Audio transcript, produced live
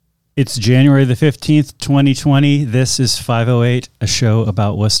It's January the 15th, 2020. This is 508, a show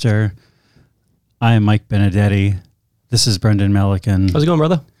about Worcester. I am Mike Benedetti. This is Brendan Melican. How's it going,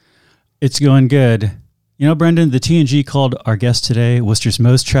 brother? It's going good. You know, Brendan, the TNG called our guest today Worcester's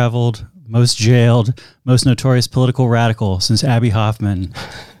most traveled, most jailed, most notorious political radical since Abby Hoffman.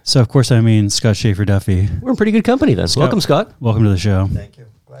 So, of course, I mean Scott Schaeffer-Duffy. We're in pretty good company then. Scott, welcome, Scott. Welcome to the show. Thank you.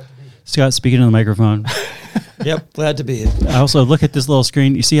 Glad to be here. Scott, speaking to the microphone. Yep, glad to be here. I also look at this little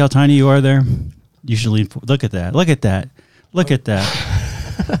screen. You see how tiny you are there? You should lean forward. Look at that. Look at that. Look at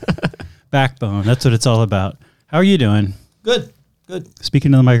that. Backbone. That's what it's all about. How are you doing? Good, good.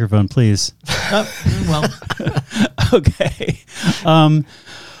 Speaking to the microphone, please. Well, Okay.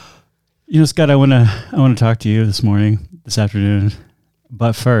 You know, Scott, I want to talk to you this afternoon.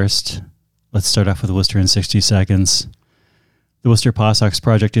 But first, let's start off with Worcester in 60 seconds. The Worcester Possox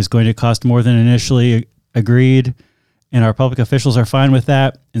project is going to cost more than initially agreed, and our public officials are fine with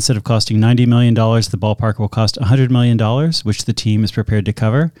that. Instead of costing $90 million, the ballpark will cost $100 million, which the team is prepared to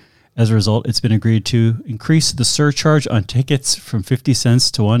cover. As a result, it's been agreed to increase the surcharge on tickets from 50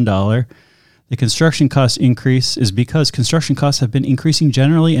 cents to $1. The construction cost increase is because construction costs have been increasing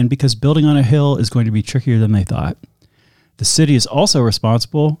generally and because building on a hill is going to be trickier than they thought. The city is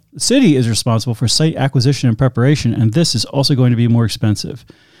responsible for site acquisition and preparation, and this is also going to be more expensive.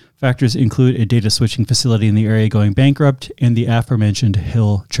 Factors include a data switching facility in the area going bankrupt and the aforementioned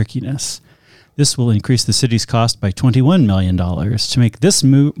hill trickiness. This will increase the city's cost by $21 million. To make this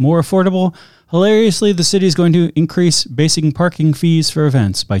move more affordable, hilariously, the city is going to increase basic parking fees for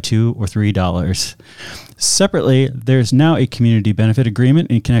events by $2 or $3. Separately, there's now a community benefit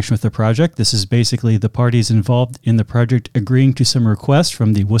agreement in connection with the project. This is basically the parties involved in the project agreeing to some requests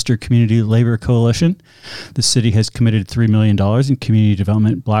from the Worcester Community Labor Coalition. The city has committed $3 million in community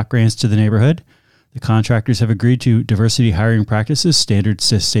development block grants to the neighborhood. The contractors have agreed to diversity hiring practices standard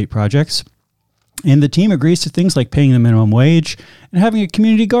to state projects. And the team agrees to things like paying the minimum wage and having a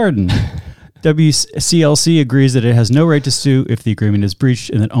community garden. WCLC agrees that it has no right to sue if the agreement is breached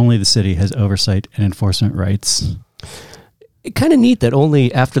and that only the city has oversight and enforcement rights. It's kind of neat that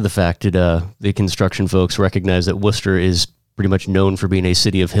only after the fact did the construction folks recognize that Worcester is pretty much known for being a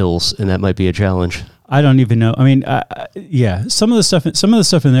city of hills, and that might be a challenge. I don't even know. I mean, yeah, some of the stuff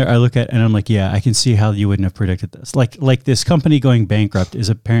in there I look at and I'm like, yeah, I can see how you wouldn't have predicted this. Like this company going bankrupt is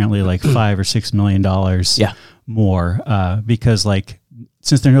apparently like $5 or $6 million more because like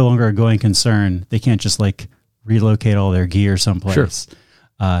since they're no longer a going concern, they can't just like relocate all their gear someplace. Sure.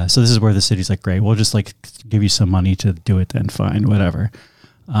 So this is where the city's like, great, we'll just like give you some money to do it then, fine, whatever.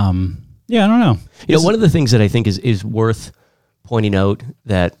 Yeah, I don't know. You know, one of the things that I think is worth pointing out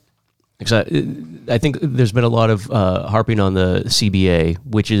that I think there's been a lot of harping on the CBA,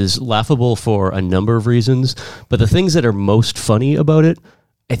 which is laughable for a number of reasons. But the things that are most funny about it,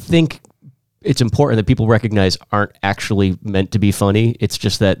 I think it's important that people recognize aren't actually meant to be funny. It's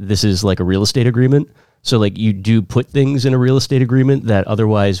just that this is like a real estate agreement. So like you do put things in a real estate agreement that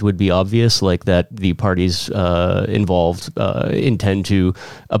otherwise would be obvious, like that the parties involved intend to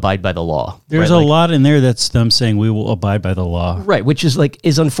abide by the law. There's a lot in there that's them saying we will abide by the law. Right, which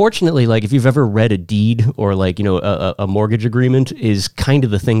is unfortunately like if you've ever read a deed or like, you know, a mortgage agreement is kind of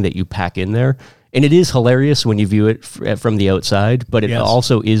the thing that you pack in there. And it is hilarious when you view it from the outside, but it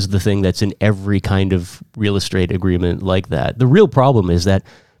also is the thing that's in every kind of real estate agreement like that. The real problem is that,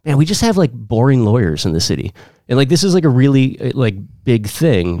 man, we just have like boring lawyers in the city. And like this is like a really like big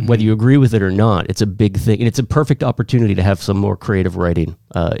thing, whether you agree with it or not. It's a big thing. And it's a perfect opportunity to have some more creative writing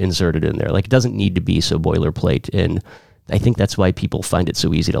inserted in there. Like it doesn't need to be so boilerplate. And I think that's why people find it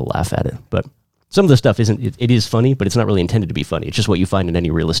so easy to laugh at it. But some of the stuff it is funny, but it's not really intended to be funny. It's just what you find in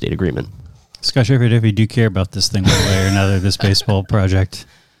any real estate agreement. Scott Schaeffer-Duffy, do you care about this thing one way or another, this baseball project?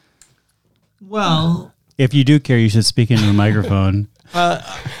 well, If you do care, you should speak into the microphone.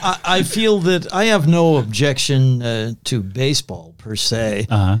 I feel that I have no objection to baseball per se,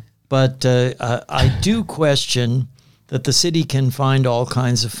 but I do question that the city can find all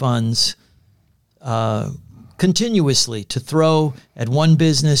kinds of funds continuously to throw at one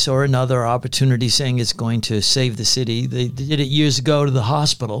business or another opportunity saying it's going to save the city. They did it years ago to the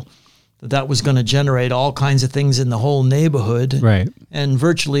hospital. That was going to generate all kinds of things in the whole neighborhood. Right. And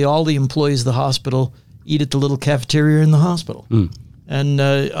virtually all the employees of the hospital eat at the little cafeteria in the hospital. And,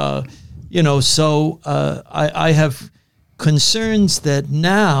 I have concerns that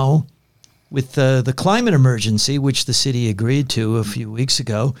now with the climate emergency, which the city agreed to a few weeks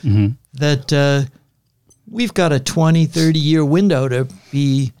ago, that we've got a 20, 30-year window to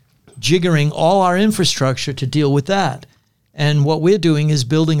be jiggering all our infrastructure to deal with that. And what we're doing is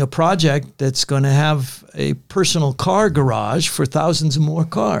building a project that's going to have a personal car garage for thousands of more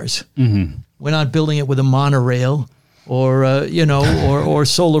cars. Mm-hmm. We're not building it with a monorail or or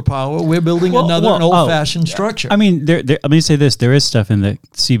solar power. We're building an old-fashioned structure. I mean, let me say this: there is stuff in the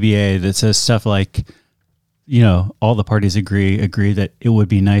CBA that says stuff like, all the parties agree that it would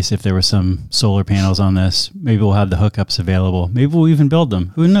be nice if there were some solar panels on this. Maybe we'll have the hookups available. Maybe we'll even build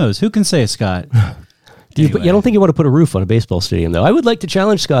them. Who knows? Who can say, Scott? Anyway. You don't think you want to put a roof on a baseball stadium, though? I would like to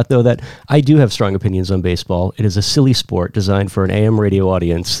challenge Scott, though, that I do have strong opinions on baseball. It is a silly sport designed for an AM radio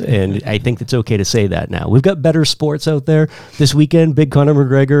audience, and I think it's okay to say that now. We've got better sports out there. This weekend, big Conor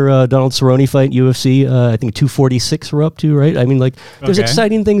McGregor, Donald Cerrone fight, UFC, I think 246 we're up to, right? I mean, there's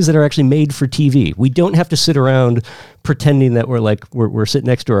exciting things that are actually made for TV. We don't have to sit around pretending that we're sitting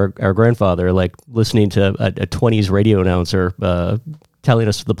next to our grandfather, listening to a 20s radio announcer telling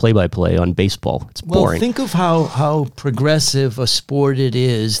us the play-by-play on baseball. It's boring. Well, think of how progressive a sport it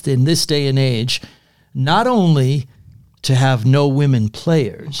is in this day and age, not only to have no women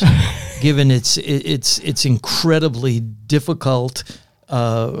players, given its incredibly difficult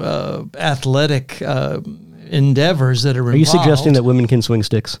athletic endeavors that are involved. Are you suggesting that women can swing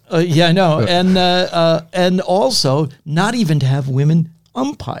sticks? Yeah, I know. And also not even to have women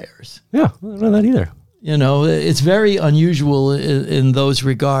umpires. Yeah, I don't know that either. It's very unusual in those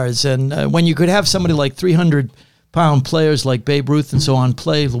regards. And when you could have somebody like 300-pound players like Babe Ruth and so on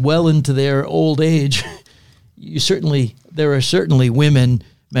play well into their old age, there are certainly women,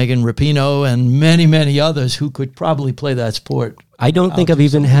 Megan Rapinoe and many, many others who could probably play that sport. I don't think I've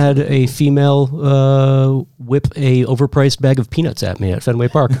even had a female whip a overpriced bag of peanuts at me at Fenway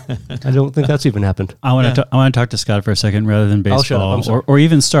Park. I don't think that's even happened. I want to talk to Scott for a second rather than baseball or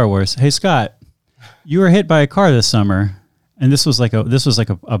even Star Wars. Hey, Scott. You were hit by a car this summer, and this was like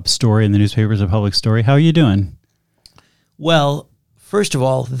a story in the newspapers, a public story. How are you doing? Well, first of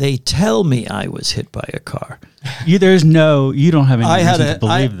all, they tell me I was hit by a car. You don't have any reason to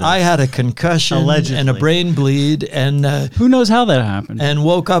believe this. I had a concussion Allegedly. And a brain bleed, and who knows how that happened? And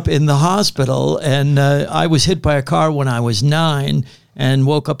woke up in the hospital, and I was hit by a car when I was 9, and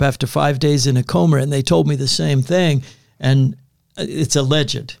woke up after 5 days in a coma, and they told me the same thing, and it's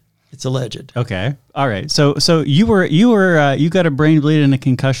alleged. It's alleged. Okay. All right. So you got a brain bleed and a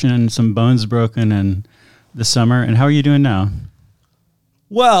concussion and some bones broken in the summer. And how are you doing now?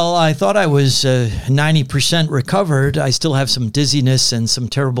 Well, I thought I was 90% recovered. I still have some dizziness and some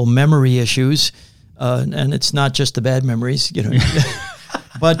terrible memory issues, and it's not just the bad memories,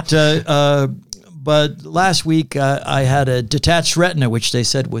 But last week I had a detached retina, which they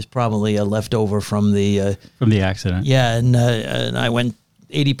said was probably a leftover from the accident. Yeah, and I went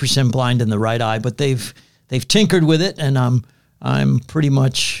 80% blind in the right eye, but they've tinkered with it, and I'm pretty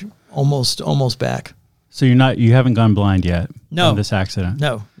much almost back. So you haven't gone blind yet? No. From this accident?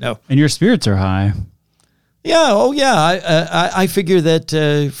 No. And your spirits are high. Yeah. Oh, yeah. I figure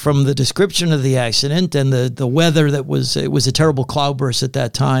that from the description of the accident and the weather it was a terrible cloudburst at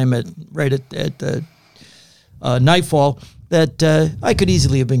that time at nightfall, that I could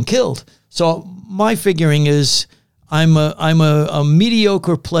easily have been killed. So my figuring is I'm a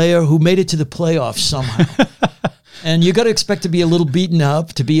mediocre player who made it to the playoffs somehow. And you got to expect to be a little beaten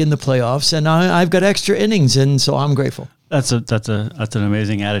up to be in the playoffs, and I've got extra innings, and so I'm grateful. That's an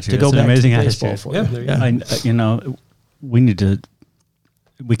amazing attitude. To go that's back an amazing to attitude. baseball for you. Yeah. We need to.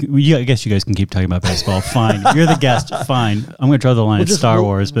 I guess you guys can keep talking about baseball. Fine, you're the guest. Fine, I'm going to draw the line at Star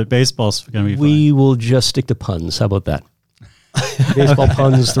Wars, but baseball's going to be fine. We will just stick to puns. How about that? Baseball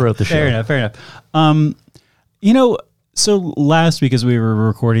puns throughout the show. Fair enough. So last week as we were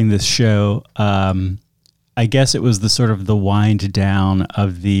recording this show, I guess it was the sort of the wind down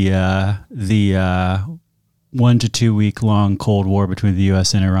of the 1 to 2 week long Cold War between the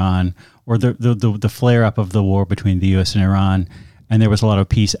U.S. and Iran, or the flare up of the war between the U.S. and Iran. And there was a lot of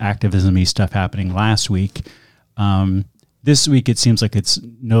peace activism-y stuff happening last week. This week, it seems like it's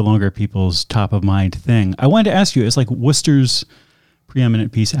no longer people's top of mind thing. I wanted to ask you, as like Worcester's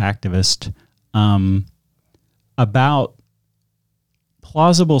preeminent peace activist, about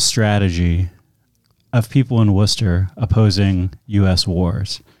plausible strategy of people in Worcester opposing U.S.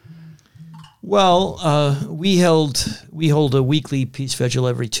 wars. Well, we hold a weekly peace vigil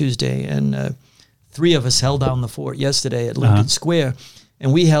every Tuesday, and 3 of us held down the fort yesterday at Lincoln Square,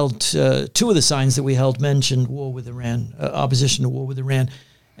 and we held 2 of the signs that we held mentioned war with Iran, opposition to war with Iran,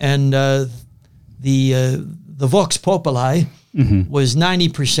 and the Vox Populi was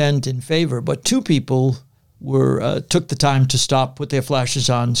 90% in favor, but 2 people took the time to stop, put their flashes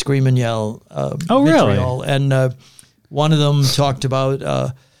on, scream and yell. Oh, vitriol. Really? And one of them talked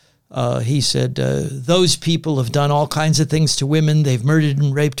about he said, those people have done all kinds of things to women. They've murdered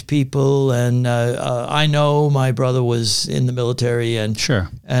and raped people. And I know my brother was in the military, and sure,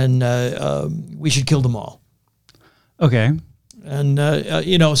 and we should kill them all. Okay. And,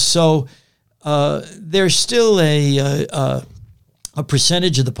 so there's still a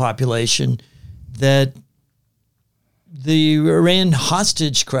percentage of the population that the Iran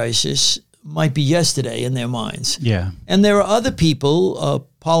hostage crisis might be yesterday in their minds. Yeah. And there are other people,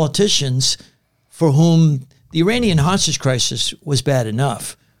 politicians, for whom the Iranian hostage crisis was bad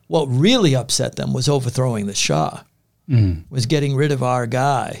enough. What really upset them was overthrowing the Shah, was getting rid of our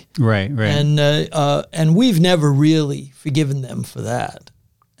guy. Right. And we've never really forgiven them for that,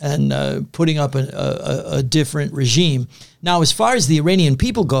 and putting up a different regime. Now, as far as the Iranian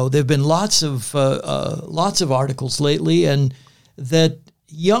people go, there have been lots of articles lately, and that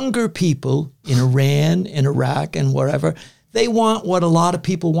younger people in Iran, in Iraq, and wherever, they want what a lot of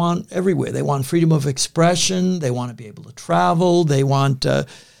people want everywhere. They want freedom of expression. They want to be able to travel. They want,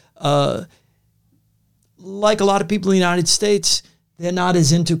 like a lot of people in the United States, they're not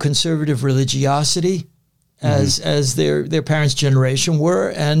as into conservative religiosity as their parents' generation were.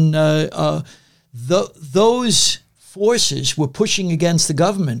 And those forces were pushing against the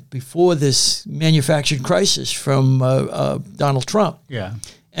government before this manufactured crisis from Donald Trump. Yeah.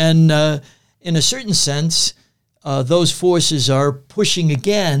 And in a certain sense, those forces are pushing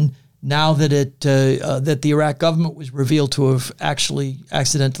again now that that the Iraq government was revealed to have actually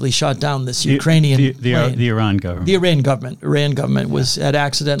accidentally shot down this Ukrainian plane. The Iran government. The Iran government had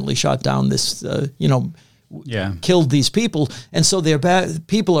accidentally shot down this, killed these people. And so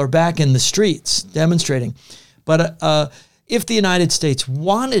people are back in the streets demonstrating. But if the United States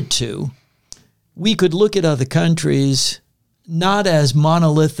wanted to, we could look at other countries not as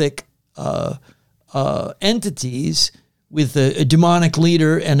monolithic entities with a demonic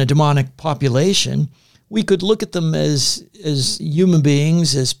leader and a demonic population. We could look at them as human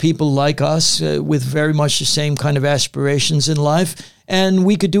beings, as people like us, with very much the same kind of aspirations in life, and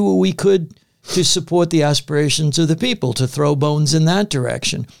we could do what we could to support the aspirations of the people, to throw bones in that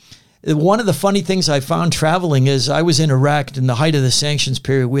direction. One of the funny things I found traveling is I was in Iraq in the height of the sanctions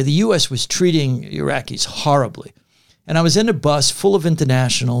period, where the U.S. was treating Iraqis horribly. And I was in a bus full of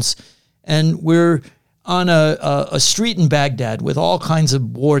internationals, and we're on a street in Baghdad with all kinds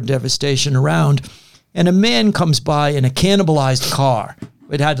of war devastation around, and a man comes by in a cannibalized car.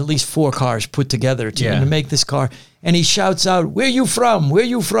 It had at least 4 cars put together to make this car, and he shouts out, "Where you from? Where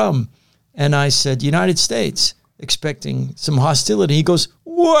you from?" And I said, "United States," expecting some hostility. He goes,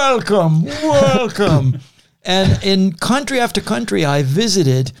 "Welcome, welcome." And in country after country I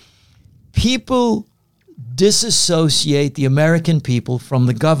visited, people disassociate the American people from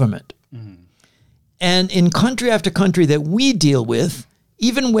the government. And in country after country that we deal with,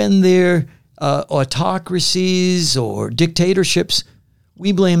 even when they're autocracies or dictatorships,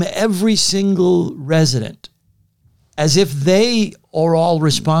 we blame every single resident as if they are all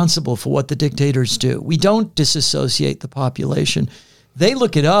responsible for what the dictators do. We don't disassociate the population. They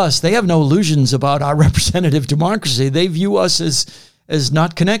look at us, they have no illusions about our representative democracy. They view us as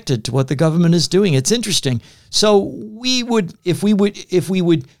not connected to what the government is doing. It's interesting. So we would, if we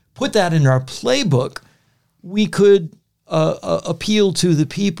would put that in our playbook, we could appeal to the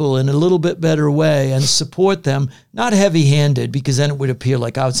people in a little bit better way and support them, not heavy-handed, because then it would appear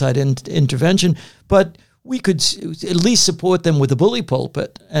like outside intervention, but we could at least support them with a bully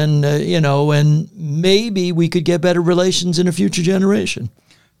pulpit, and and maybe we could get better relations in a future generation.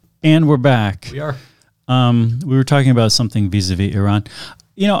 And we're back. We are. We were talking about something vis-a-vis Iran.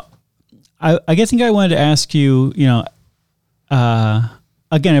 I think I wanted to ask you,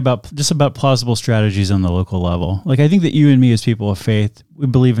 again, about plausible strategies on the local level. Like, I think that you and me as people of faith, we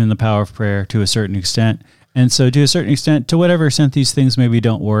believe in the power of prayer to a certain extent. And so to a certain extent, to whatever extent these things maybe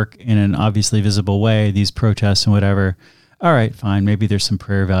don't work in an obviously visible way, these protests and whatever, all right, fine, maybe there's some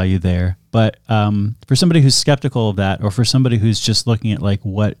prayer value there. But for somebody who's skeptical of that, or for somebody who's just looking at like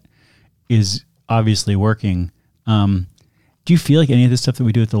what is obviously working, do you feel like any of the stuff that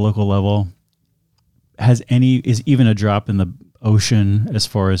we do at the local level is even a drop in the ocean as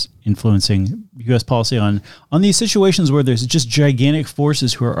far as influencing U.S. policy on these situations where there's just gigantic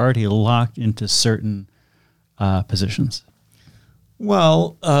forces who are already locked into certain positions?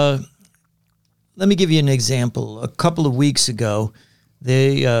 Well, let me give you an example. A couple of weeks ago,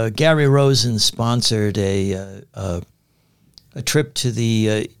 Gary Rosen sponsored a trip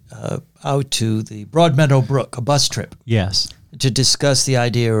to out to the Broadmeadow Brook, a bus trip. Yes. To discuss the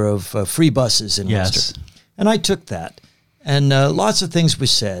idea of free buses in Worcester. And I took that. And lots of things were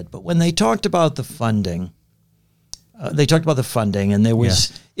said. But when they talked about the funding, and there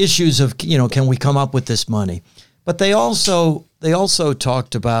was, issues of, can we come up with this money? But they also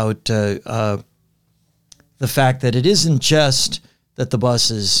talked about the fact that it isn't just that the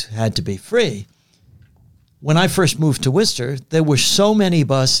buses had to be free. When I first moved to Worcester, there were so many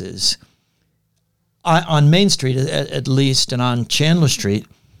buses on Main Street, at least, and on Chandler Street.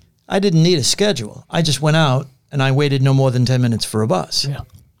 I didn't need a schedule. I just went out and I waited no more than 10 minutes for a bus. Yeah.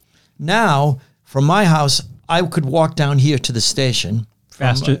 Now, from my house, I could walk down here to the station.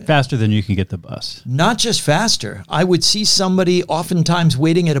 Faster than you can get the bus. Not just faster. I would see somebody oftentimes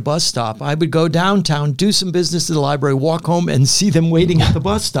waiting at a bus stop. I would go downtown, do some business at the library, walk home, and see them waiting at the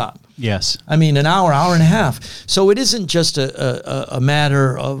bus stop. Yes. I mean, an hour and a half. So it isn't just a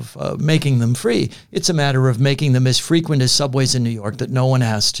matter of making them free. It's a matter of making them as frequent as subways in New York, that no one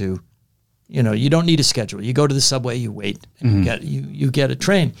has to, you don't need a schedule. You go to the subway, you wait, and you get a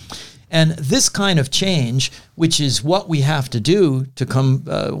train. And this kind of change, which is what we have to do to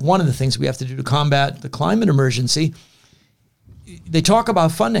one of the things we have to do to combat the climate emergency, they talk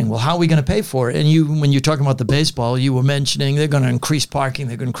about funding. Well, how are we going to pay for it? And when you're talking about the baseball, you were mentioning they're going to increase parking,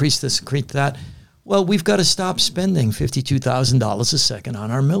 they're going to increase this, increase that. Well, we've got to stop spending $52,000 a second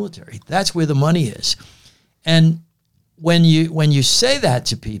on our military. That's where the money is. And when you say that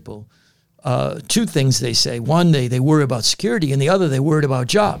to people, two things they say. One, they worry about security, and the other, they worried about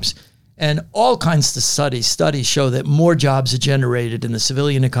jobs. And all kinds of studies show that more jobs are generated in the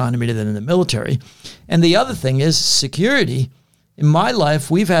civilian economy than in the military. And the other thing is security. In my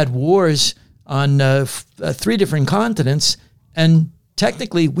life, we've had wars on 3 different continents, and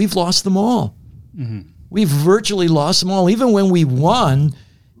technically we've lost them all. Mm-hmm. We've virtually lost them all. Even when we won,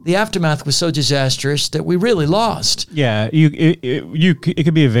 the aftermath was so disastrous that we really lost. Yeah, it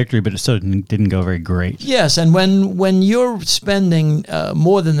could be a victory, but it still didn't go very great. Yes, and when you're spending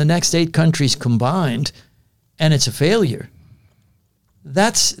more than the next 8 countries combined, and it's a failure,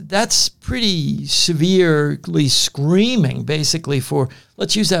 that's pretty severely screaming, basically, for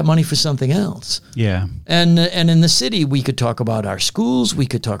let's use that money for something else. Yeah, and in the city, we could talk about our schools, we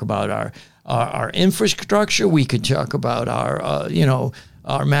could talk about our infrastructure, we could talk about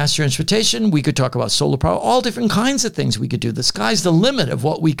our mass transportation, we could talk about solar power, all different kinds of things we could do. The sky's the limit of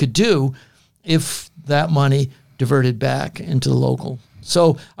what we could do if that money diverted back into the local.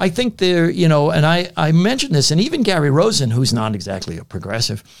 So I think and I mentioned this, and even Gary Rosen, who's not exactly a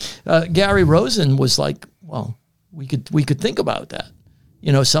progressive, Gary Rosen was like, well, we could think about that,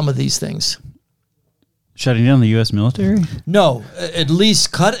 some of these things. Shutting down the U.S. military? No, at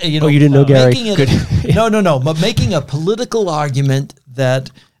least cut. Oh, you didn't know Gary? No. But making a political argument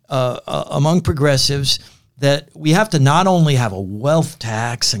that among progressives that we have to not only have a wealth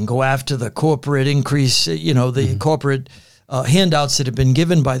tax and go after the corporate increase, the corporate handouts that have been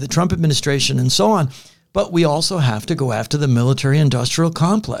given by the Trump administration and so on, but we also have to go after the military-industrial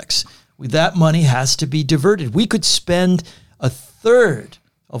complex. That money has to be diverted. We could spend a third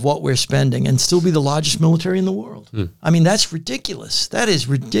of what we're spending and still be the largest military in the world. I mean, that's ridiculous. That is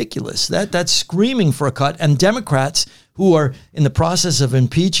ridiculous. That's screaming for a cut. And Democrats, who are in the process of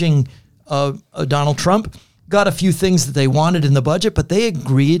impeaching Donald Trump, got a few things that they wanted in the budget, but they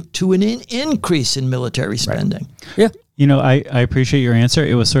agreed to an increase in military spending. Right. Yeah. I appreciate your answer.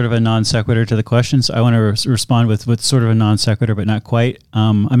 It was sort of a non sequitur to the question, so I want to respond with sort of a non sequitur, but not quite.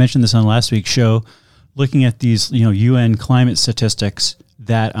 I mentioned this on last week's show, looking at these UN climate statistics,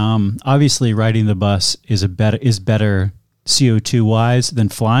 that obviously riding the bus is better CO2 wise than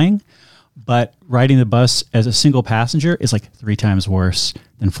flying, but riding the bus as a single passenger is like 3 times worse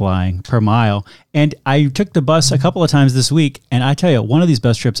than flying per mile. And I took the bus a couple of times this week, and I tell you, one of these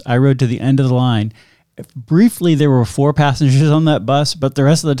bus trips, I rode to the end of the line. Briefly, there were 4 passengers on that bus, but the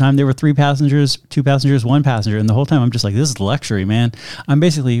rest of the time there were 3 passengers, 2 passengers, 1 passenger. And the whole time I'm just like, this is luxury, man. I'm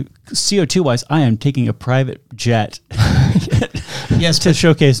basically, CO2 wise, I am taking a private jet to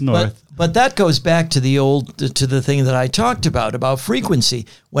Showcase North. But that goes back to the thing that I talked about frequency.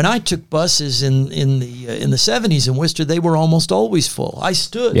 When I took buses in the 70s in Worcester, they were almost always full. I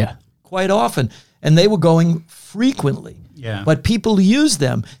stood quite often, and they were going frequently. Yeah. But people use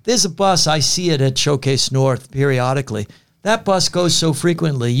them. There's a bus, I see it at Showcase North periodically. That bus goes so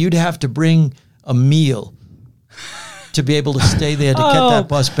frequently, you'd have to bring a meal to be able to stay there to get that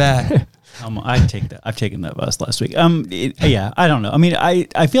bus back. I've taken that bus last week. I don't know. I mean,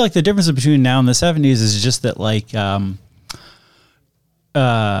 I feel like the difference between now and the 70s is just that, like,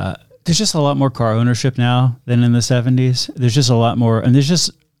 there's just a lot more car ownership now than in the 70s. There's just a lot more, and there's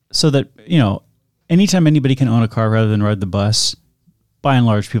just so that, anytime anybody can own a car rather than ride the bus, by and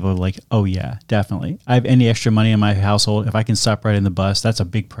large, people are like, oh yeah, definitely. I have any extra money in my household, if I can stop riding the bus, that's a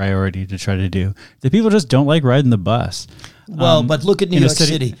big priority to try to do. The people just don't like riding the bus. Well, but look at New York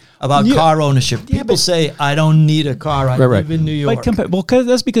City about car ownership. People say, I don't need a car. I live in New York. Well,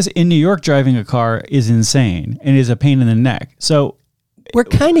 that's because in New York, driving a car is insane and is a pain in the neck. So we're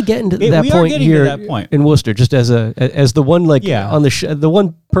kind of getting to that point here in Worcester, just as the one on the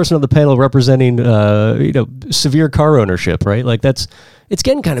one person on the panel representing severe car ownership, right? Like it's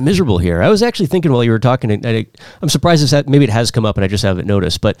getting kind of miserable here. I was actually thinking while you were talking, and I'm surprised if maybe it has come up and I just haven't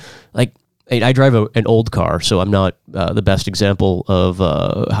noticed, but like I drive an old car, so I'm not the best example of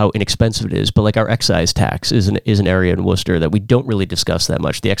how inexpensive it is. But like our excise tax is an area in Worcester that we don't really discuss that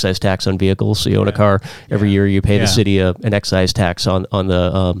much. The excise tax on vehicles. So you own a car every year, you pay the city an excise tax on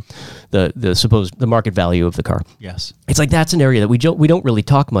the market value of the car. Yes, it's like that's an area that we don't really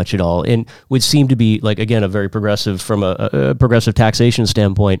talk much at all, and would seem to be like again a very progressive from a progressive taxation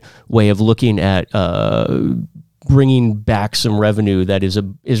standpoint way of looking at. Bringing back some revenue that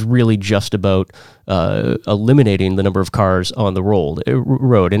is really just about eliminating the number of cars on the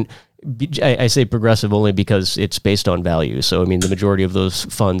road. And I say progressive only because it's based on value. So, I mean, the majority of those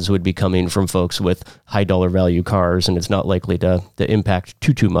funds would be coming from folks with high dollar value cars, and it's not likely to impact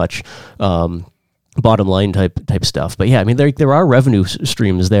too much bottom line type stuff. But yeah, I mean, there are revenue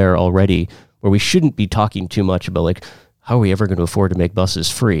streams there already where we shouldn't be talking too much about like, how are we ever going to afford to make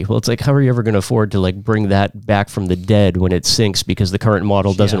buses free? Well, it's like, how are you ever going to afford to like bring that back from the dead when it sinks because the current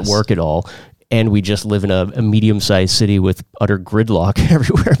model doesn't work at all? And we just live in a medium-sized city with utter gridlock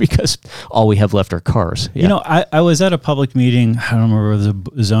everywhere because all we have left are cars. Yeah. You know, I was at a public meeting, I don't remember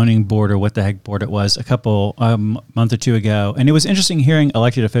the zoning board or what the heck board it was, a couple month or two ago. And it was interesting hearing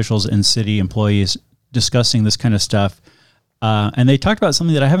elected officials and city employees discussing this kind of stuff. And they talked about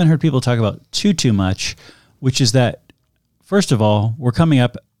something that I haven't heard people talk about too much, which is that first of all, we're coming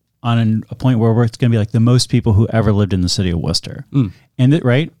up on a point where it's going to be like the most people who ever lived in the city of Worcester. And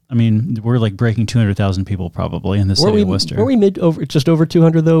right? I mean, we're like breaking 200,000 people probably in the city of Worcester. Were we just over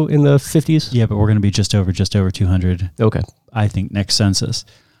 200 though in the 50s? Yeah, but we're going to be just over 200. Okay. I think next census.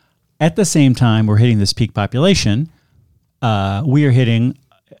 At the same time, we're hitting this peak population. We are hitting,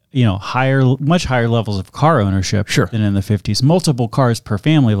 much higher levels of car ownership than in the 50s. Multiple cars per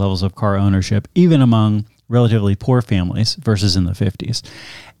family levels of car ownership, even among relatively poor families versus in the 50s.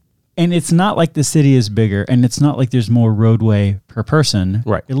 And it's not like the city is bigger, and it's not like there's more roadway per person,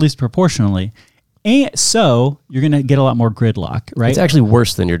 right? At least proportionally. And so you're going to get a lot more gridlock, right? It's actually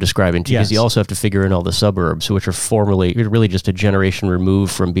worse than you're describing, too, because you also have to figure in all the suburbs, which are really just a generation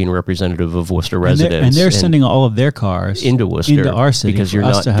removed from being representative of Worcester residents. And they're sending all of their cars into Worcester, into our city, because you're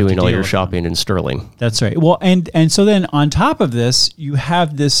not doing all your shopping in Sterling. That's right. Well, and so then on top of this, you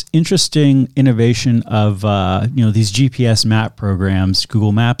have this interesting innovation of these GPS map programs,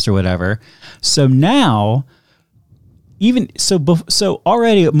 Google Maps or whatever. So now. So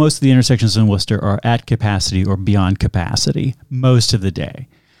already most of the intersections in Worcester are at capacity or beyond capacity most of the day.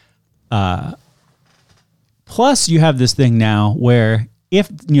 Plus, you have this thing now where if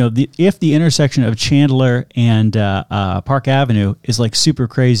the intersection of Chandler and Park Avenue is like super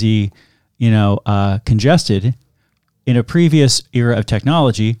crazy, congested. In a previous era of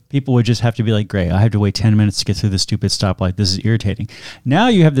technology, people would just have to be like, great, I have to wait 10 minutes to get through this stupid stoplight. This is irritating. Now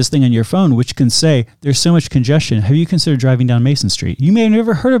you have this thing on your phone which can say, there's so much congestion. Have you considered driving down Mason Street? You may have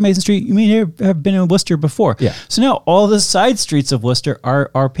never heard of Mason Street. You may never have been in Worcester before. Yeah. So now all the side streets of Worcester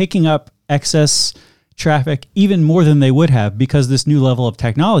are picking up excess traffic even more than they would have because this new level of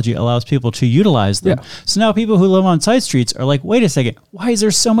technology allows people to utilize them. Yeah. So now people who live on side streets are like, wait a second, why is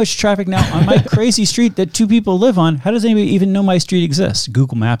there so much traffic now on my crazy street that two people live on? How does anybody even know my street exists?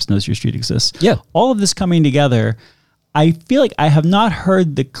 Google Maps knows your street exists. Yeah. All of this coming together, I feel like I have not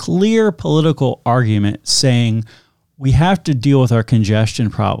heard the clear political argument saying we have to deal with our congestion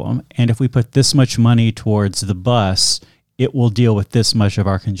problem, and if we put this much money towards the bus, it will deal with this much of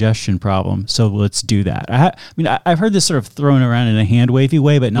our congestion problem. So let's do that. I've heard this sort of thrown around in a hand wavy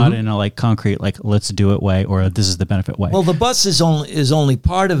way, but not in a like concrete, like let's do it way or this is the benefit way. Well, the bus is only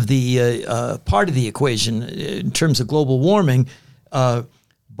part of the equation in terms of global warming.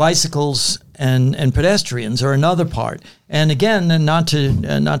 Bicycles and pedestrians are another part. And again, and not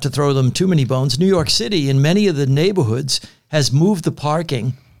to throw them too many bones, New York City in many of the neighborhoods has moved the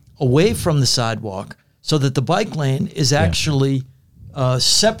parking away from the sidewalk, so that the bike lane is actually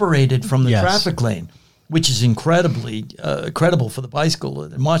separated from the traffic lane, which is incredibly credible for the bicycle,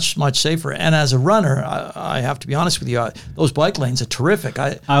 much, much safer. And as a runner, I have to be honest with you, those bike lanes are terrific.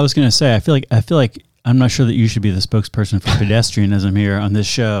 I was going to say, I feel like I'm not sure that you should be the spokesperson for pedestrianism here on this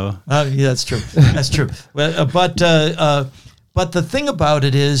show. Yeah, that's true. That's true. But the thing about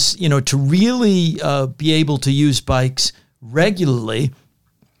it is, to really be able to use bikes regularly,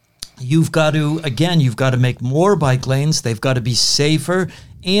 you've got to make more bike lanes. They've got to be safer,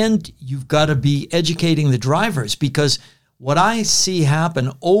 and you've got to be educating the drivers, because what I see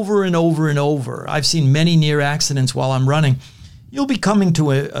happen over and over and over, I've seen many near accidents while I'm running. You'll be coming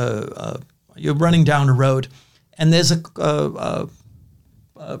to you're running down a road, and there's a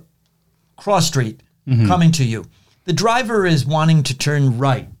cross street coming to you. The driver is wanting to turn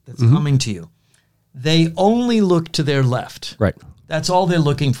right. That's coming to you. They only look to their left. Right. That's all they're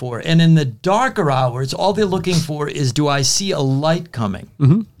looking for. And in the darker hours, all they're looking for is, do I see a light coming?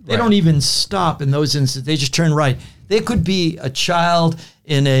 They don't even stop in those instances. They just turn right. There could be a child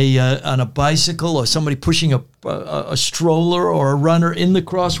in on a bicycle, or somebody pushing a stroller or a runner in the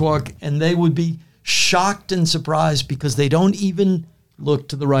crosswalk, and they would be shocked and surprised because they don't even look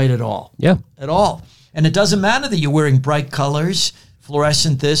to the right at all. Yeah. At all. And it doesn't matter that you're wearing bright colors,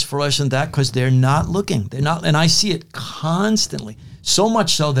 fluorescent this, fluorescent that, because they're not looking. They're not, and I see it constantly. So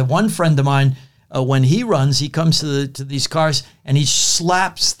much so that one friend of mine, when he runs, he comes to these cars and he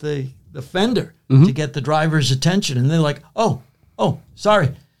slaps the fender to get the driver's attention, and they're like, "Oh, sorry."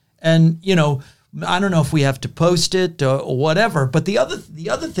 And I don't know if we have to post it or whatever. But the other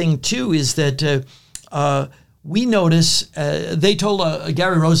thing too is that we notice, they told,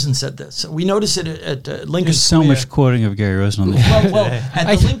 Gary Rosen said this. We notice it at Lincoln There's Square. so much quoting of Gary Rosen on the show. Well,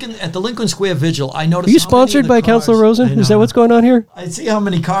 at the Lincoln Square Vigil, I noticed. Are you sponsored by Councilor Rosen? Is that what's going on here? I see how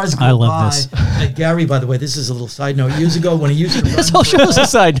many cars go I love by. this. Gary, by the way, this is a little side note. Years ago, when he used to run, This all shows a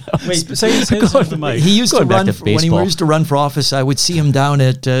side note. he used to Going back run to when he baseball. used to run for office. I would see him down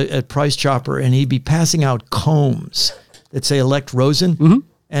at Price Chopper, and he'd be passing out combs that say "Elect Rosen,"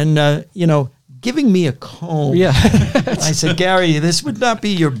 and giving me a comb. Yeah. I said, Gary, this would not be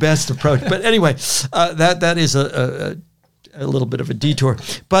your best approach. But anyway, that is a little bit of a detour.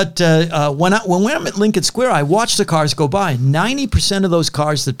 But when I'm at Lincoln Square, I watch the cars go by. 90% of those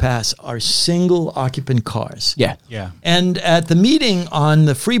cars that pass are single occupant cars. Yeah. Yeah. And at the meeting on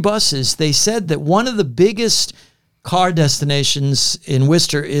the free buses, they said that one of the biggest car destinations in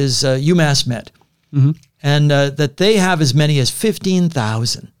Worcester is UMass Met. And that they have as many as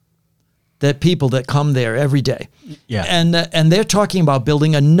 15,000 people that come there every day. Yeah. And they're talking about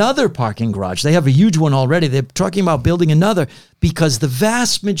building another parking garage. They have a huge one already. They're talking about building another because the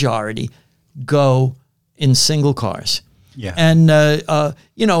vast majority go in single cars. Yeah. And, a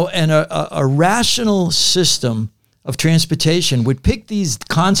rational system of transportation would pick these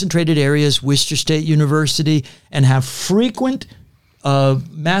concentrated areas, Worcester State University, and have frequent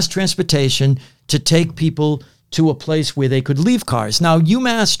mass transportation to take people to a place where they could leave cars. Now,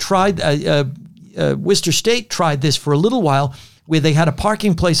 UMass tried, Worcester State tried this for a little while, where they had a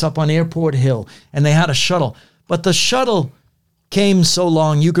parking place up on Airport Hill, and they had a shuttle. But the shuttle came so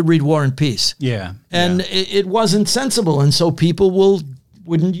long, you could read War and Peace. Yeah. And it wasn't sensible, and so people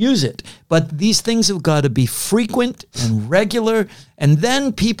wouldn't use it. But these things have got to be frequent and regular, and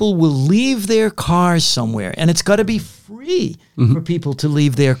then people will leave their cars somewhere, and it's got to be free for people to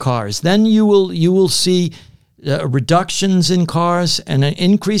leave their cars. Then you will see reductions in cars and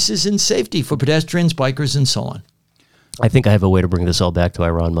increases in safety for pedestrians, bikers, and so on. I think I have a way to bring this all back to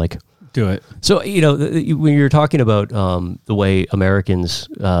Iran, Mike. Do it. So, when you're talking about the way Americans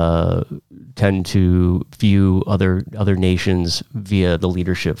tend to view other nations via the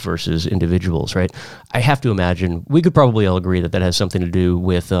leadership versus individuals, right? I have to imagine, we could probably all agree that has something to do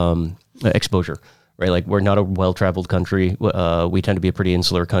with exposure. Right, like we're not a well-traveled country. We tend to be a pretty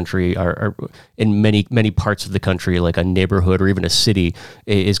insular country. In many parts of the country, like a neighborhood or even a city,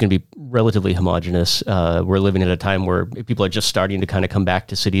 is going to be relatively homogenous. We're living at a time where people are just starting to kind of come back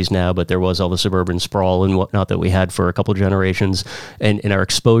to cities now, but there was all the suburban sprawl and whatnot that we had for a couple generations, and our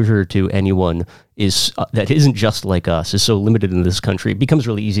exposure to anyone that isn't just like us is so limited in this country. It becomes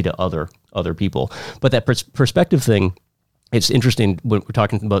really easy to other people. But that perspective thing. It's interesting when we're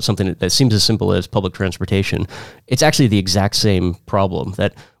talking about something that seems as simple as public transportation. It's actually the exact same problem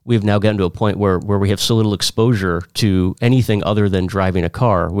that we've now gotten to a point where we have so little exposure to anything other than driving a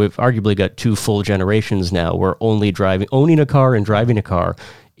car. We've arguably got two full generations now where owning a car and driving a car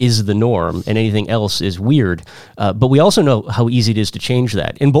is the norm, and anything else is weird. But we also know how easy it is to change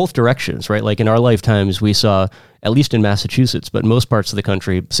that in both directions, right? Like in our lifetimes, we saw, at least in Massachusetts, but in most parts of the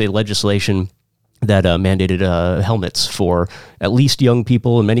country, say legislation that mandated helmets for at least young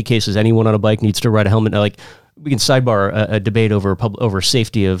people. In many cases, anyone on a bike needs to ride a helmet. Now, like we can sidebar a debate over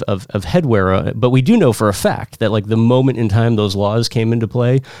safety of headwear, but we do know for a fact that like the moment in time those laws came into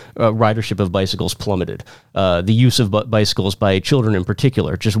play, ridership of bicycles plummeted. The use of bicycles by children in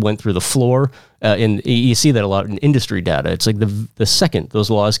particular just went through the floor. And you see that a lot in industry data. It's like the second those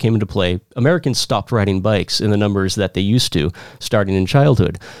laws came into play, Americans stopped riding bikes in the numbers that they used to, starting in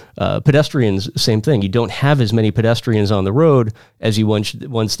childhood. Pedestrians, same thing. You don't have as many pedestrians on the road as you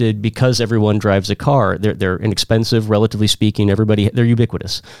once did because everyone drives a car. They're inexpensive, relatively speaking. They're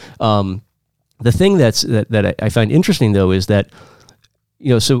ubiquitous. The thing that I find interesting though is that,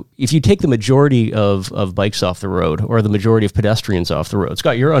 so if you take the majority of bikes off the road or the majority of pedestrians off the road,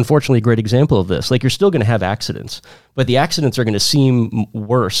 Scott, you're unfortunately a great example of this. Like, you're still going to have accidents, but the accidents are going to seem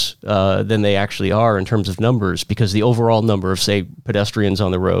worse than they actually are in terms of numbers because the overall number of, say, pedestrians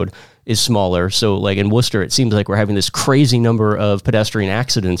on the road is smaller. So like in Worcester, it seems like we're having this crazy number of pedestrian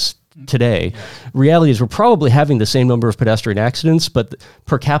accidents today. Reality is we're probably having the same number of pedestrian accidents, but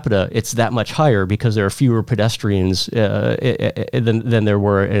per capita, it's that much higher because there are fewer pedestrians than there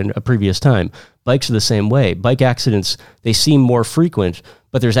were in a previous time. Bikes are the same way. Bike accidents, they seem more frequent,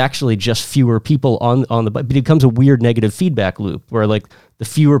 but there's actually just fewer people on the bike. But it becomes a weird negative feedback loop where like the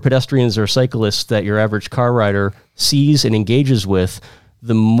fewer pedestrians or cyclists that your average car rider sees and engages with,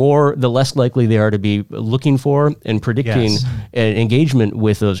 the less likely they are to be looking for and predicting an engagement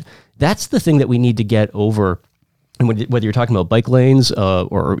with those. That's the thing that we need to get over. And whether you're talking about bike lanes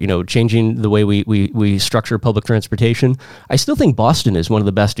or changing the way we structure public transportation, I still think Boston is one of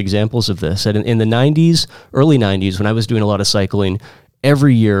the best examples of this. And in the 90s, early 90s, when I was doing a lot of cycling,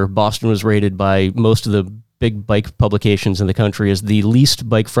 every year Boston was rated by most of the big bike publications in the country as the least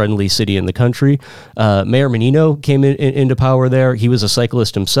bike-friendly city in the country. Mayor Menino came into power there. He was a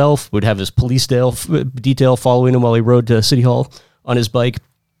cyclist himself, would have his police detail following him while he rode to City Hall on his bike.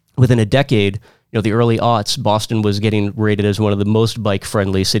 Within a decade, the early aughts, Boston was getting rated as one of the most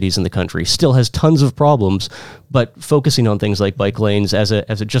bike-friendly cities in the country. Still has tons of problems, but focusing on things like bike lanes as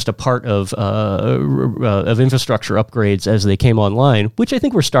just a part of infrastructure upgrades as they came online, which I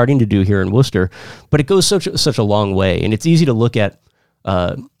think we're starting to do here in Worcester. But it goes such a long way, and it's easy to look into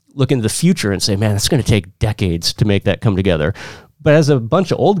the future and say, man, it's going to take decades to make that come together. But as a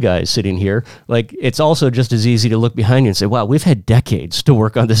bunch of old guys sitting here, like, it's also just as easy to look behind you and say, wow, we've had decades to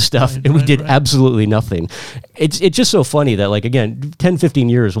work on this stuff, and we did absolutely nothing. It's just so funny that, like, again, 10, 15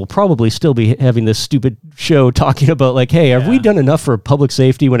 years, we'll probably still be having this stupid show talking about, like, hey, have we done enough for public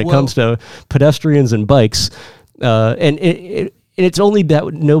safety when it comes to pedestrians and bikes? And it's only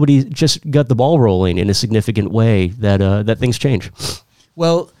that nobody just got the ball rolling in a significant way that things change.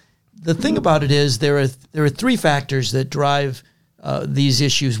 Well, the thing about it is there are three factors that drive these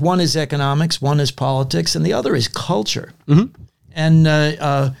issues. One is economics, one is politics, and the other is culture. Mm-hmm.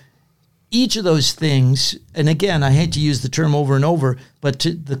 And each of those things, and again, I hate to use the term over and over, but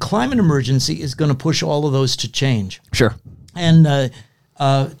the climate emergency is going to push all of those to change. Sure. And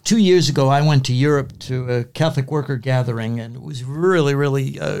 2 years ago, I went to Europe to a Catholic worker gathering, and it was really,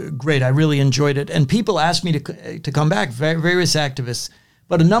 really great. I really enjoyed it. And people asked me to come back, various activists.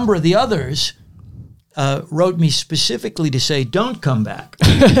 But a number of the others wrote me specifically to say, don't come back,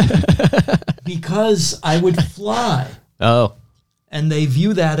 because I would fly. Oh. And they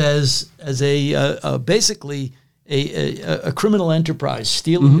view that as basically a criminal enterprise,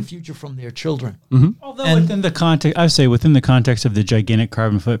 stealing the future from their children. Mm-hmm. Although within the context of the gigantic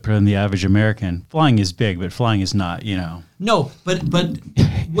carbon footprint of the average American, flying is big, but flying is not, No, but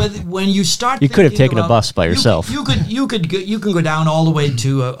when you start, you could have taken a bus by yourself. You can go down all the way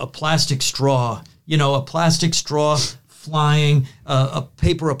to a plastic straw. A plastic straw flying, a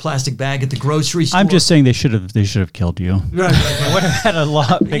plastic bag at the grocery store. I'm just saying they should have killed you. Right. Would have had a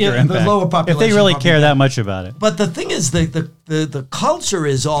lot bigger impact. The lower population, if they really care that much about it. But the thing is, the culture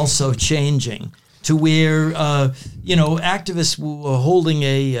is also changing to where activists were holding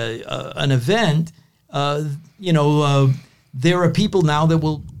an event. There are people now that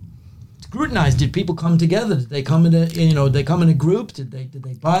will scrutinize. Did people come together? Did they come in a group? Did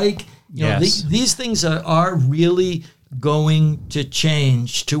they bike? Yes. These things are really going to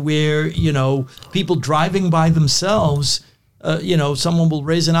change to where people driving by themselves. Someone will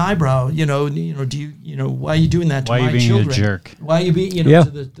raise an eyebrow. Do you why are you doing that to my children? Why are you being a jerk? Why are you being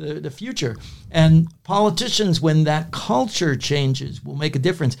to the future? And politicians, when that culture changes, will make a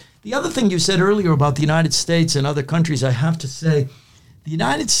difference. The other thing you said earlier about the United States and other countries, I have to say, the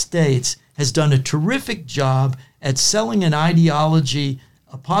United States has done a terrific job at selling an ideology,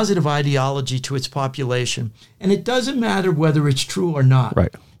 a positive ideology, to its population. And it doesn't matter whether it's true or not.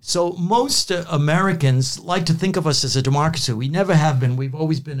 Right. So most Americans like to think of us as a democracy. We never have been. We've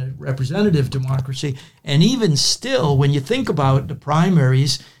always been a representative democracy. And even still, when you think about the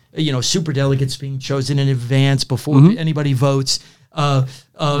primaries, superdelegates being chosen in advance before anybody votes, a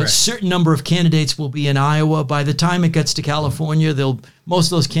certain number of candidates will be in Iowa. By the time it gets to California, most of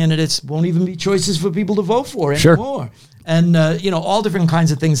those candidates won't even be choices for people to vote for anymore. And, all different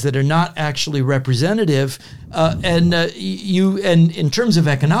kinds of things that are not actually representative. And in terms of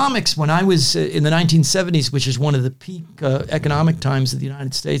economics, when I was in the 1970s, which is one of the peak economic times of the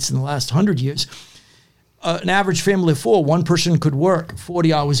United States in the last 100 years, an average family of four, one person could work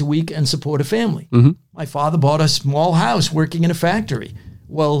 40 hours a week and support a family. My father bought a small house working in a factory.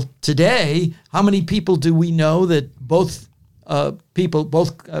 Well, today, how many people do we know that both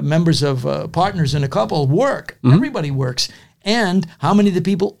members of partners in a couple work? Everybody works. And how many of the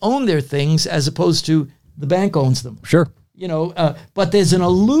people own their things as opposed to the bank owns them? Sure. But there's an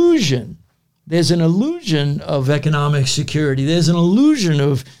illusion. There's an illusion of economic security. There's an illusion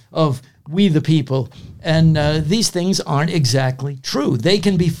of we the people. And these things aren't exactly true. They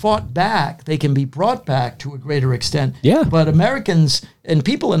can be fought back. They can be brought back to a greater extent. Yeah. But Americans and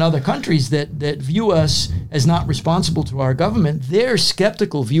people in other countries that view us as not responsible to our government, their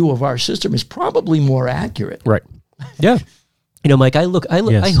skeptical view of our system is probably more accurate. Right. Yeah. Mike, I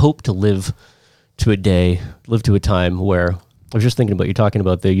Yes. I hope to live to a time where, I was just thinking about you talking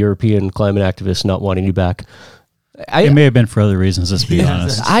about the European climate activists not wanting you back. It may have been for other reasons, let's be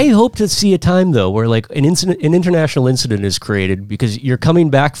honest. I hope to see a time, though, where like an international incident is created because you're coming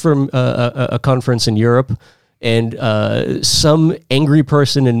back from a conference in Europe and some angry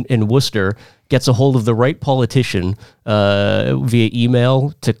person in Worcester gets a hold of the right politician via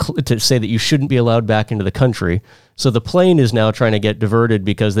email to say that you shouldn't be allowed back into the country. So the plane is now trying to get diverted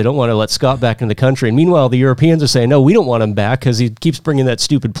because they don't want to let Scott back into the country. And meanwhile, the Europeans are saying, no, we don't want him back because he keeps bringing that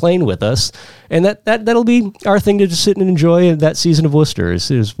stupid plane with us. And that'll be our thing to just sit and enjoy that season of Worcester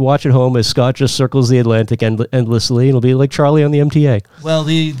is watch at home as Scott just circles the Atlantic endlessly. It'll be like Charlie on the MTA. Well,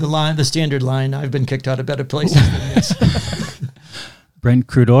 the standard line, I've been kicked out of better places than this. Brent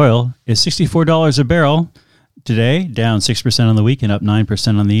crude oil is $64 a barrel today, down 6% on the week and up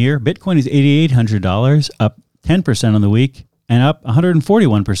 9% on the year. Bitcoin is $8,800, up 10% on the week and up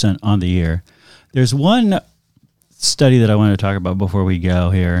 141% on the year. There's one study that I want to talk about before we go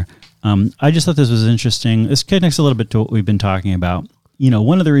here. I just thought this was interesting. This connects a little bit to what we've been talking about.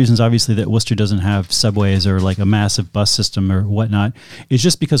 One of the reasons, obviously, that Worcester doesn't have subways or like a massive bus system or whatnot is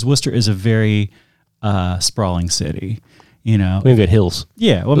just because Worcester is a very sprawling city. We've got hills.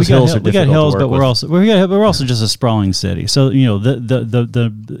 Yeah, well, we got hills, but we're also just a sprawling city. So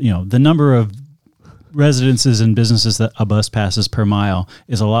the number of residences and businesses that a bus passes per mile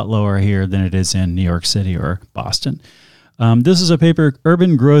is a lot lower here than it is in New York City or Boston. This is a paper,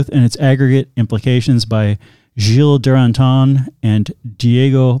 Urban Growth and Its Aggregate Implications by Gilles Duranton and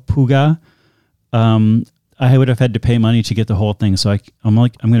Diego Puga. I would have had to pay money to get the whole thing, so I'm going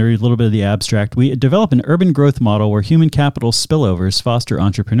to read a little bit of the abstract. We develop an urban growth model where human capital spillovers foster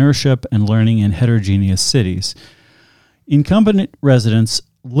entrepreneurship and learning in heterogeneous cities. Incumbent residents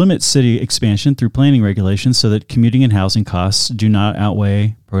limit city expansion through planning regulations so that commuting and housing costs do not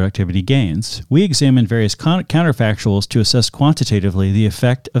outweigh productivity gains. We examine various counterfactuals to assess quantitatively the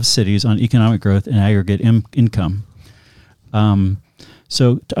effect of cities on economic growth and aggregate income.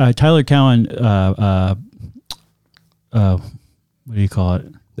 So Tyler Cowen, what do you call it?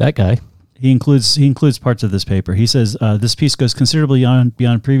 That guy. He includes parts of this paper. He says this piece goes considerably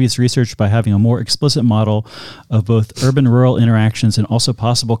beyond previous research by having a more explicit model of both urban-rural interactions and also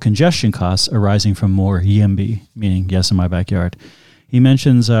possible congestion costs arising from more YIMBY, meaning yes in my backyard. He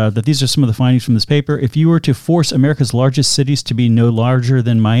mentions that these are some of the findings from this paper. If you were to force America's largest cities to be no larger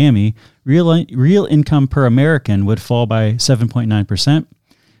than Miami, real income per American would fall by 7.9%.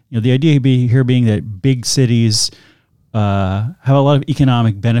 The idea here being that big cities have a lot of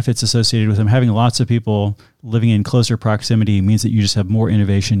economic benefits associated with them. Having lots of people living in closer proximity means that you just have more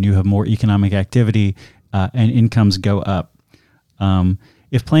innovation, you have more economic activity, and incomes go up.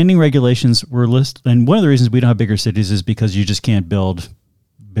 If planning regulations were listed, and one of the reasons we don't have bigger cities is because you just can't build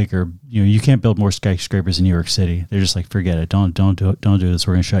bigger. You can't build more skyscrapers in New York City. They're just like, forget it. Don't do this.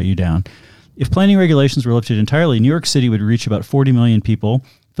 We're going to shut you down. If planning regulations were lifted entirely, New York City would reach about 40 million people,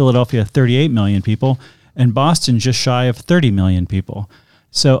 Philadelphia 38 million people, and Boston just shy of 30 million people.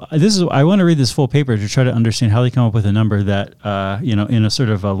 So I want to read this full paper to try to understand how they come up with a number that, in a sort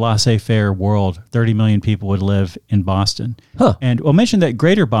of a laissez-faire world, 30 million people would live in Boston. Huh. And we'll mention that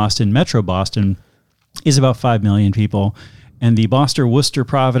Greater Boston, Metro Boston, is about 5 million people. And the Boston, Worcester,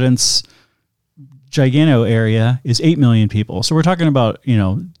 Providence, Gigano area is 8 million people. So we're talking about,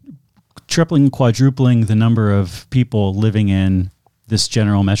 tripling, quadrupling the number of people living in this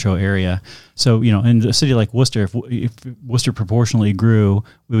general metro area. So, in a city like Worcester, if Worcester proportionally grew,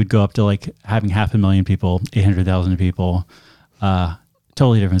 we would go up to like having 500,000 people, 800,000 people.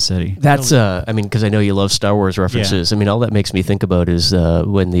 Totally different city. That's, because I know you love Star Wars references. Yeah. All that makes me think about is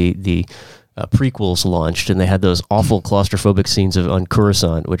when the prequels launched and they had those awful claustrophobic scenes on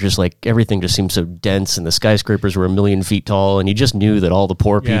Coruscant, which is like everything just seemed so dense and the skyscrapers were 1 million feet tall and you just knew that all the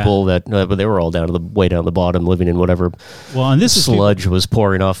poor people but they were all way down the bottom living in whatever sludge was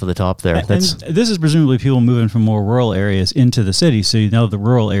pouring off of the top there. And this is presumably people moving from more rural areas into the city. So the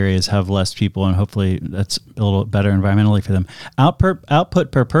rural areas have less people and hopefully that's a little better environmentally for them.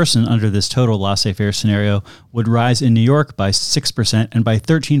 Output per person under this total laissez-faire scenario would rise in New York by 6% and by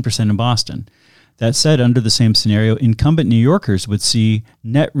 13% in Boston. That said, under the same scenario, incumbent New Yorkers would see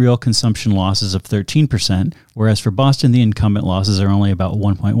net real consumption losses of 13%, whereas for Boston, the incumbent losses are only about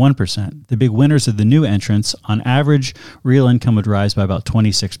 1.1%. The big winners of the new entrants, on average, real income would rise by about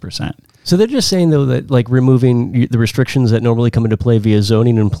 26%. So they're just saying, though, that like removing the restrictions that normally come into play via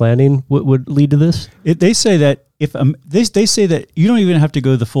zoning and planning would lead to this? They say that they say that you don't even have to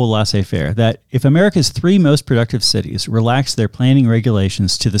go the full laissez-faire, that if America's 3 most productive cities relax their planning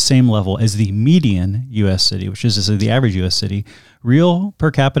regulations to the same level as the median U.S. city, which is the average U.S. city, real per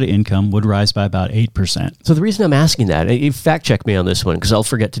capita income would rise by about 8%. So the reason I'm asking that, fact check me on this one because I'll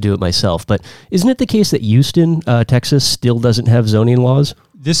forget to do it myself, but isn't it the case that Houston, Texas still doesn't have zoning laws?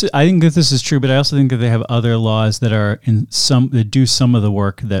 I think that this is true, but I also think that they have other laws that that do some of the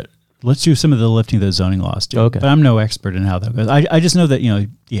work that. Let's do some of the lifting that zoning laws do. Okay. But I'm no expert in how that goes. I just know that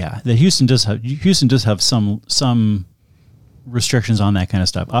that Houston does have some restrictions on that kind of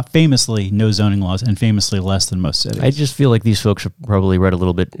stuff. Famously, no zoning laws, and famously less than most cities. I just feel like these folks have probably read a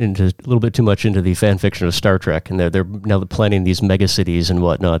little bit too much into the fan fiction of Star Trek, and they're now planning these mega cities and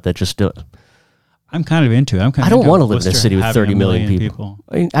whatnot that just. I'm kind of into it. I don't want to live in a city with 30 million people.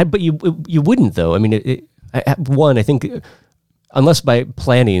 But you wouldn't though. I think. Unless by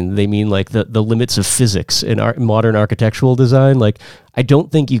planning they mean like the limits of physics in modern architectural design, like I don't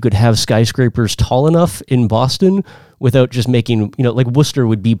think you could have skyscrapers tall enough in Boston without just making like Worcester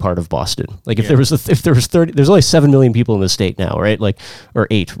would be part of Boston. Like if there was 30, there's only 7 million people in the state now, right? Like or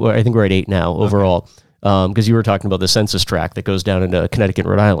 8. Well, I think we're at 8 now overall. Because you were talking about the census tract that goes down into Connecticut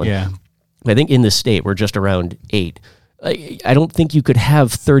and Rhode Island. Yeah, I think in the state we're just around 8. I don't think you could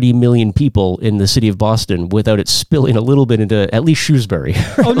have 30 million people in the city of Boston without it spilling a little bit into at least Shrewsbury.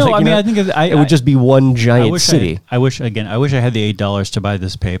 Oh no, I think it would just be one giant city. I wish I had the $8 to buy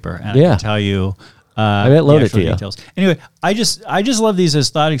this paper, and I can tell you. I might loan it to details. Anyway, I just love these as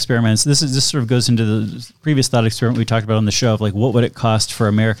thought experiments. This sort of goes into the previous thought experiment we talked about on the show of like what would it cost for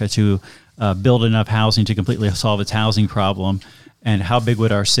America to build enough housing to completely solve its housing problem. And how big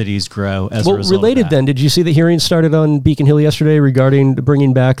would our cities grow as a result related of that? Then, did you see the hearing started on Beacon Hill yesterday regarding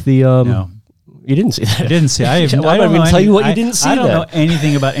bringing back the... No. You didn't see that? I didn't see. I don't even tell you what you didn't see. I don't know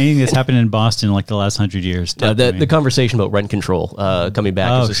anything about anything that's happened in Boston in like the last 100 years. The conversation about rent control coming back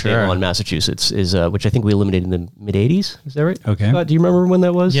as a state law in Massachusetts is which I think we eliminated in the mid-'80s. Is that right? Okay. Scott, do you remember when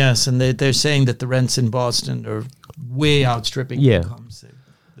that was? Yes, and they're saying that the rents in Boston are way outstripping incomes.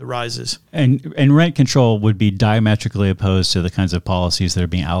 The rises. And rent control would be diametrically opposed to the kinds of policies that are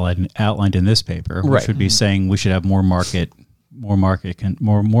being outlined in this paper, which would be saying we should have more market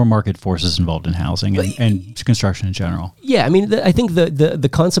forces involved in housing and construction in general. Yeah, I think the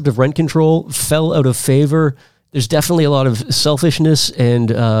concept of rent control fell out of favor. There's definitely a lot of selfishness and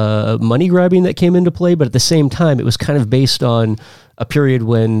money grabbing that came into play, but at the same time, it was kind of based on a period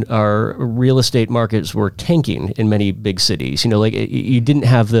when our real estate markets were tanking in many big cities. You didn't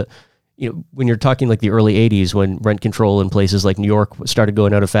have when you're talking like the early 80s when rent control in places like New York started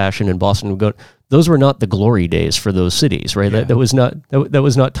going out of fashion and Boston would go, those were not the glory days for those cities, right? Yeah. That was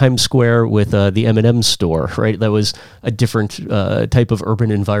not Times Square with the M&M store, right? That was a different type of urban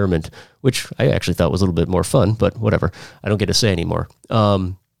environment, which I actually thought was a little bit more fun, but whatever. I don't get to say anymore.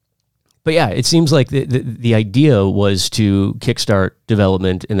 But yeah, it seems like the idea was to kickstart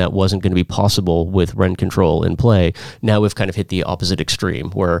development, and that wasn't going to be possible with rent control in play. Now we've kind of hit the opposite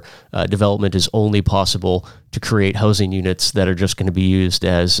extreme, where development is only possible to create housing units that are just going to be used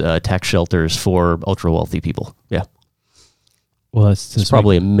as tax shelters for ultra wealthy people. Yeah. Well, it's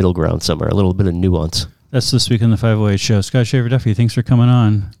probably a middle ground somewhere, a little bit of nuance. That's this week on the 508 show. Scott Schaeffer-Duffy, thanks for coming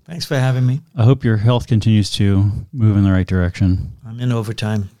on. Thanks for having me. I hope your health continues to move in the right direction. I'm in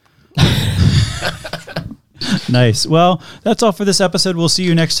overtime. Nice. Well, that's all for this episode. We'll see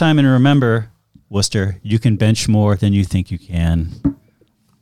you next time. And remember, Worcester, you can bench more than you think you can.